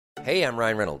Hey, I'm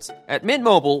Ryan Reynolds. At Mint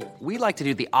Mobile, we like to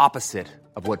do the opposite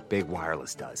of what Big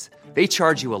Wireless does. They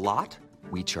charge you a lot,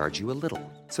 we charge you a little.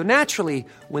 So naturally,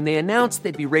 when they announced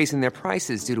they'd be raising their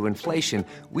prices due to inflation,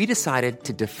 we decided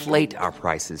to deflate our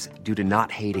prices due to not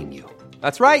hating you.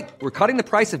 That's right. We're cutting the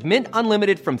price of Mint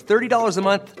Unlimited from $30 a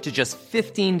month to just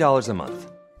 $15 a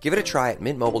month. Give it a try at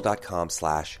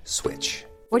mintmobile.com/switch.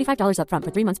 $45 up front for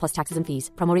 3 months plus taxes and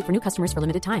fees. Promo rate for new customers for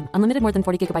limited time. Unlimited more than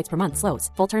 40 gigabytes per month. Slows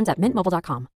full terms at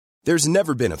mintmobile.com. There's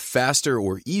never been a faster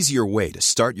or easier way to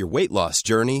start your weight loss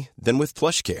journey than with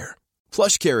PlushCare.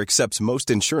 PlushCare accepts most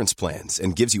insurance plans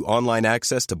and gives you online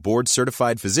access to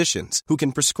board-certified physicians who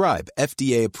can prescribe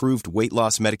FDA-approved weight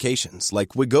loss medications like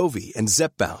Wegovy and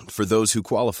Zepbound for those who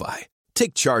qualify.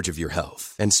 Take charge of your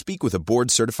health and speak with a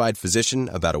board-certified physician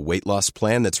about a weight loss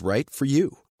plan that's right for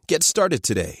you. Get started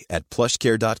today at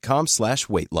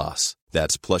plushcare.com/weight loss.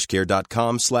 That's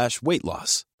plushcare.com/weight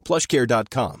loss.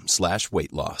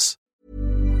 plushcare.com/weight loss.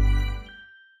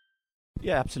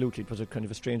 Yeah, absolutely. It was a kind of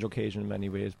a strange occasion in many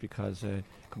ways because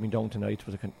coming down tonight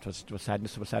was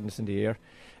sadness. There was sadness in the air.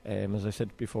 As I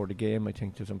said before the game, I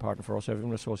think it was important for us,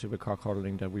 everyone associated with Cork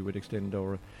hurling, that we would extend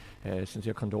our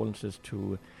sincere condolences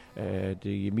to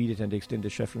the immediate and the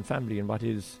extended Shefflin family and what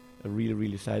is a really,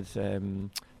 really sad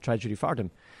tragedy for them.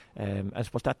 I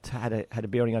suppose that had a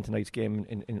bearing on tonight's game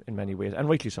in many ways, and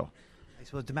rightly so. I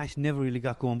suppose the match never really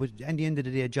got going, but at the end of the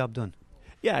day, a job done.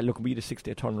 Yeah, look, we had a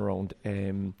 6-day turnaround.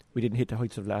 We didn't hit the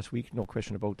heights of last week, no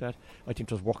question about that. I think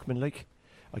it was workmanlike.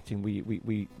 I think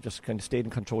we just kind of stayed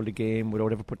and controlled the game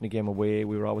without ever putting the game away.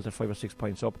 We were always at 5 or 6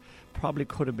 points up. Probably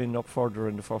could have been up further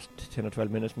in the first 10 or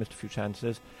 12 minutes, missed a few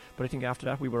chances. But I think after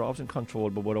that we were always in control,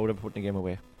 but without ever putting the game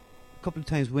away. A couple of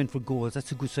times we went for goals.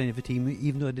 That's a good sign of a team,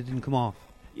 even though they didn't come off.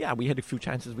 Yeah, we had a few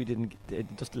chances. We didn't.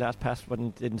 Just the last pass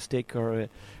didn't stick, or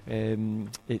it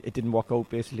didn't work out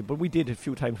basically. But we did a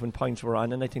few times when points were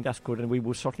on, and I think that's good. And we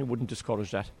certainly wouldn't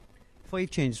discourage that.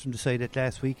 5 changes from the side at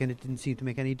last week, and it didn't seem to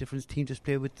make any difference. Team just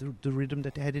played with the rhythm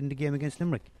that they had in the game against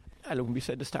Limerick. Look, we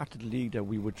said at the start of the league that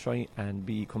we would try and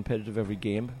be competitive every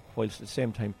game, whilst at the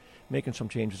same time making some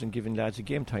changes and giving lads a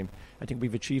game time. I think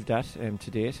we've achieved that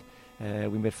to date.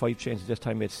 We made 5 changes this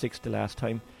time, made 6 the last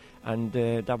time. And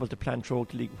that was the plan throughout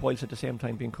the league, whilst at the same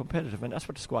time being competitive, and that's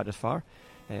what the squad is for.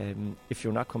 If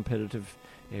you're not competitive,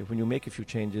 when you make a few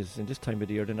changes in this time of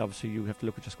the year, then obviously you have to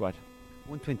look at your squad.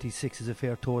 126 is a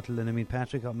fair total, and I mean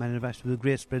Patrick got man of the match with a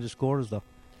great spread of scores though.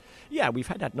 Yeah, we've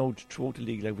had that now throughout the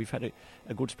league. Like, we've had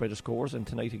a good spread of scores, and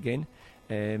tonight again.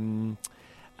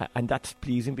 And that's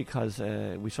pleasing because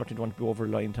we certainly don't want to be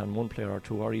over-reliant on one player or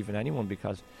two, or even anyone,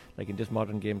 because like in this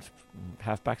modern game,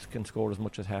 half-backs can score as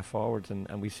much as half-forwards,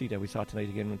 and we see that. We saw tonight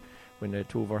again when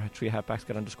 2 of our 3 half-backs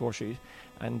got on the score sheet,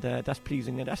 and that's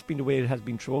pleasing, and that's been the way it has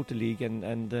been throughout the league,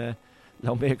 and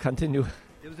long may it continue.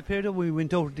 There was a period where we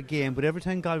went out of the game, but every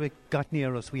time Galway got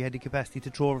near us, we had the capacity to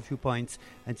throw over a few points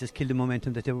and just kill the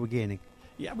momentum that they were gaining.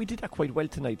 Yeah, we did that quite well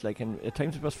tonight. Like, and at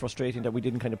times it was frustrating that we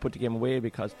didn't kind of put the game away,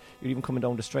 because you're even coming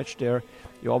down the stretch there,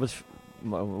 you always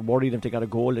worried if they got a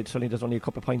goal. Suddenly there's only a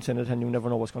couple of points in it, and you never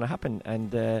know what's going to happen.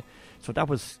 And so that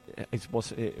was, I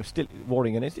suppose, still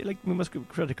worrying. And it's like, we must give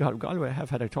credit to Galway. Have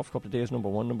had a tough couple of days. Number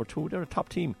one, number two, they're a top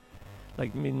team.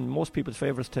 Like, I mean, most people's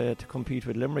favourites to compete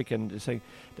with Limerick, and say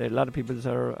that a lot of people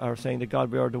are saying that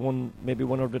Galway are the one, maybe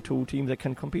one of the 2 teams that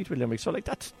can compete with Limerick. So like,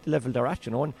 that's the level they're at,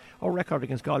 you know. And our record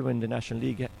against Galway in the National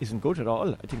League isn't good at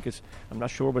all. I think I'm not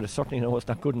sure, but it's certainly, it's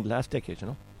not good in the last decade, you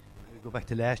know. We go back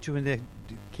to last year when they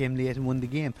came late and won the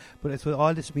game. But that's what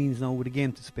all this means now, with a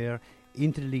game to spare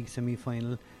into the league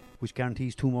semi-final, which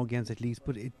guarantees 2 more games at least.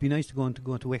 But it'd be nice to go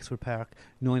into Wexford Park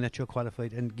knowing that you're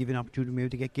qualified and give an opportunity maybe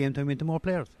to get game time into more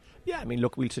players. Yeah, I mean,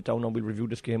 look, we'll sit down and we'll review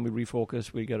this game, we'll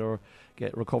refocus, we'll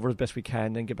recover as best we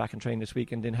can, then get back and train this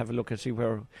week, and then have a look and see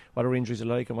what our injuries are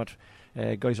like, and what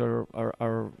guys are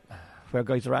where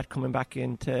guys are at coming back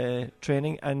into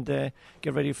training, and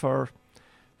get ready for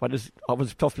what is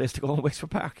always a tough place to go in Wexford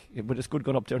Park. But it's good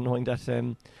going up there knowing that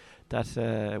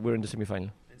we're in the semi-final.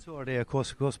 And so are they, of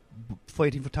course,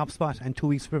 fighting for top spot and 2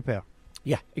 weeks to prepare.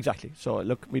 Yeah, exactly. So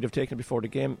look, we'd have taken it before the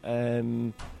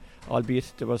game.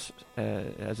 Albeit there was,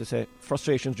 as I say,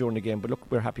 frustrations during the game. But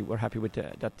look, we're happy with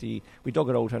that. We dug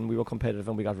it out and we were competitive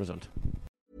and we got a result.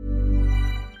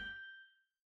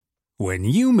 When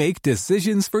you make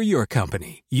decisions for your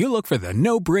company, you look for the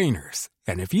no-brainers.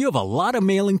 And if you have a lot of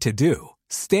mailing to do,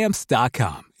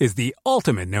 Stamps.com is the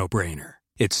ultimate no-brainer.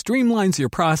 It streamlines your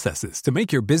processes to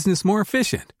make your business more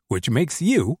efficient, which makes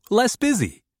you less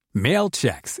busy. Mail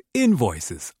checks,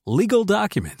 invoices, legal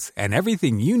documents, and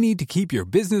everything you need to keep your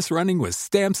business running with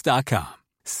Stamps.com.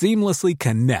 Seamlessly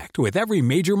connect with every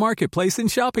major marketplace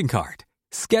and shopping cart.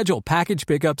 Schedule package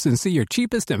pickups and see your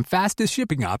cheapest and fastest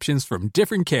shipping options from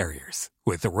different carriers,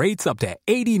 with rates up to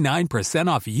 89%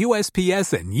 off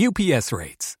USPS and UPS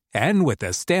rates. And with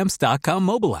the Stamps.com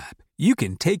mobile app, you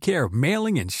can take care of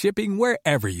mailing and shipping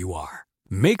wherever you are.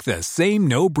 Make the same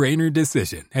no-brainer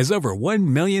decision as over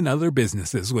 1 million other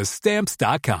businesses with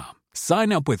Stamps.com.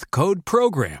 Sign up with code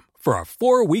PROGRAM for a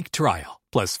 4-week trial,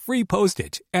 plus free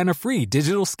postage and a free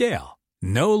digital scale.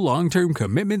 No long-term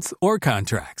commitments or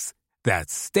contracts.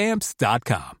 That's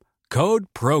Stamps.com. Code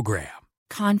PROGRAM.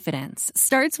 Confidence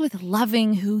starts with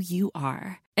loving who you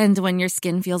are. And when your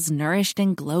skin feels nourished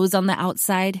and glows on the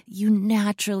outside, you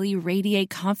naturally radiate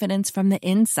confidence from the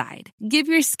inside. Give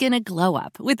your skin a glow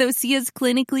up with Osea's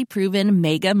clinically proven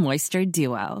Mega Moisture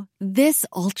Duo. This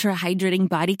ultra-hydrating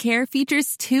body care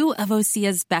features 2 of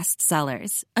Osea's best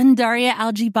sellers, Undaria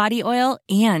Algae Body Oil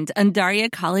and Undaria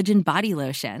Collagen Body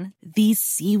Lotion. These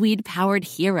seaweed-powered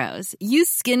heroes use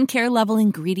skincare-level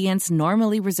ingredients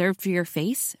normally reserved for your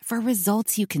face for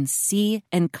results you can see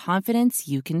and confidence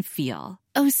you can feel.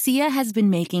 Osea has been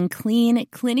making clean,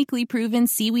 clinically proven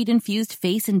seaweed-infused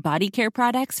face and body care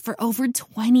products for over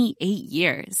 28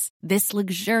 years. This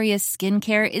luxurious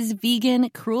skincare is vegan,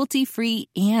 cruelty-free,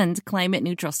 and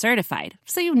climate-neutral certified,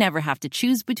 so you never have to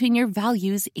choose between your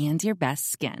values and your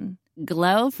best skin.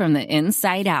 Glow from the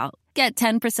inside out. Get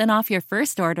 10% off your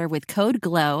first order with code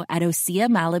GLOW at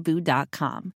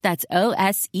OseaMalibu.com. That's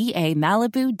OSEA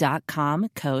Malibu.com,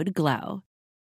 code GLOW.